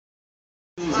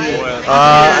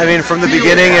I mean, from the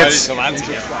beginning,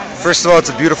 first of all, it's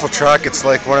a beautiful track. It's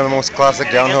like one of the most classic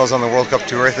downhills on the World Cup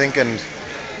Tour, I think, and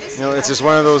it's just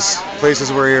one of those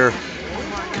places where you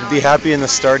can be happy in the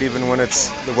start, even when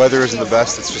the weather isn't the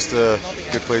best. It's just a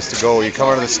good place to go. You come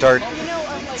out of the start,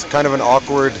 it's kind of an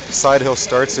awkward side hill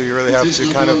start, so you really have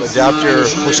to kind of adapt your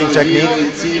pushing technique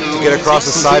to get across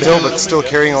the side hill, but still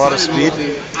carrying a lot of speed.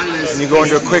 And you go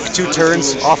into a quick 2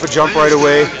 turns, off a jump right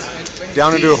away,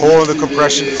 down into a hole in the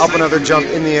compression, up another jump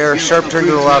in the air, sharp turn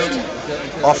to the left,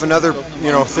 off another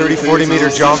 30-40 meter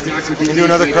jump, into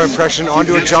another compression,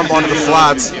 onto a jump onto the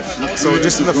flats. So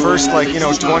just in the first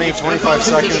 20-25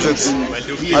 seconds,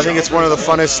 I think it's one of the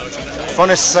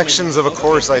funnest sections of a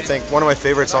course. I think one of my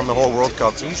favorites on the whole World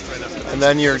Cup. And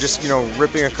then you're just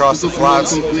ripping across the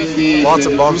flats, lots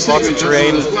of bumps, lots of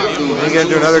terrain. Then you get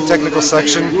into another technical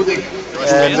section,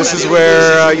 and this is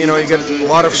where you get a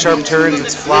lot of sharp turns.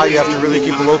 It's flat. You have to really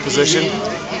keep a low position,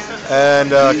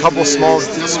 and a couple small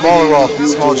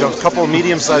jumps, a couple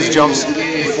medium-sized jumps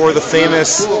before the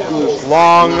famous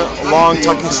long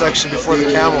tucking section before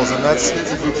the camels. And that's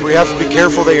where you have to be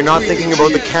careful that you're not thinking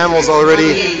about the camels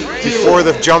already before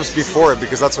the jumps before it,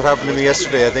 because that's what happened to me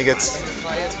yesterday. I think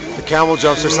the camel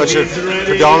jumps are such a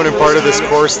predominant part of this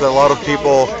course that a lot of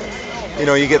people,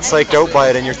 you get psyched out by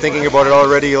it, and you're thinking about it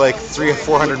already like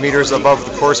 300-400 meters above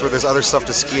the course where there's other stuff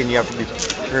to ski, and you have to be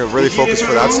really focused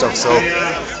for that stuff. So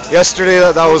yesterday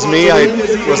that was me. I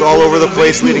was all over the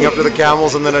place leading up to the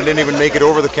camels, and then I didn't even make it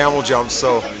over the camel jumps.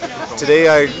 So today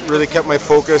I really kept my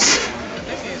focus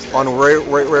on right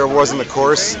where it was in the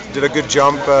course. Did a good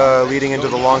jump leading into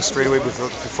the long straightaway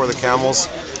before the camels,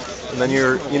 and then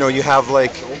you have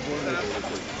like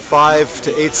 5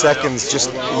 to 8 seconds,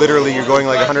 just literally you're going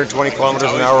like 120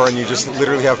 kilometers an hour, and you just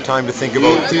literally have time to think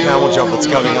about the camel jump that's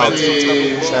coming up.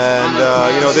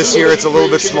 And this year it's a little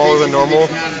bit smaller than normal,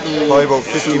 probably about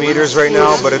 50 meters right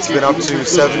now, but it's been up to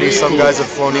 70. Some guys have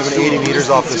flown even 80 meters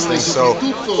off this thing, so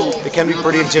it can be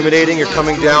pretty intimidating. You're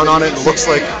coming down on it. It looks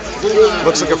like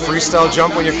a freestyle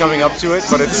jump when you're coming up to it,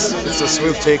 but it's a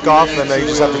smooth takeoff, and you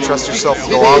just have to trust yourself to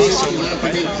go off.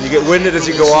 You get winded as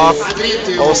you go off.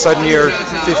 All of a sudden you're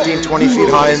 15-20 feet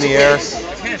high in the air,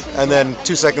 and then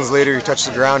 2 seconds later you touch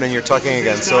the ground and you're tucking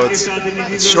again. So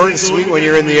it's short and sweet when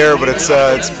you're in the air, but it's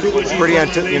pretty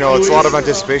it's a lot of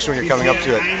anticipation when you're coming up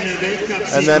to it.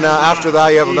 And then after that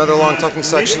you have another long tucking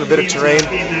section, a bit of terrain,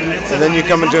 and then you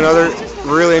come into another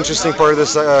really interesting part of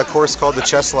this course called the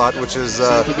chest lot, which is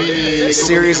a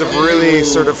series of really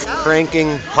sort of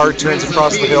cranking hard turns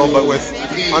across the hill, but with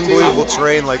unbelievable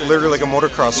terrain, like literally like a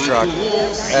motocross track.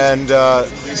 And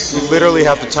you literally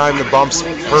have to time the bumps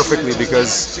perfectly,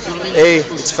 because A,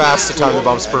 it's fast to time the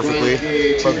bumps perfectly,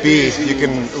 but B, you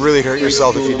can really hurt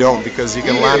yourself if you don't, because you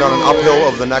can land on an uphill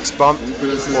of the next bump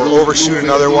or overshoot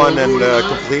another one and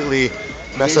completely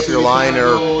mess up your line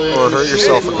or hurt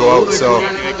yourself or go out. So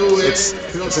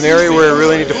it's an area where you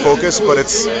really need to focus, but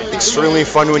it's extremely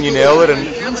fun when you nail it and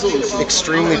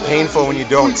extremely painful when you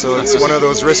don't. So it's one of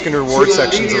those risk and reward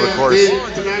sections of the course.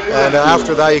 And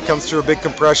after that you come through a big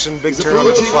compression, big turn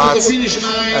onto the flats,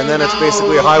 and then it's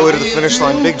basically a highway to the finish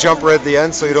line. Big jump right at the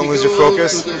end so you don't lose your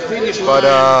focus. But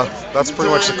that's pretty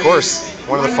much the course.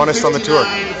 One of the funnest on the tour.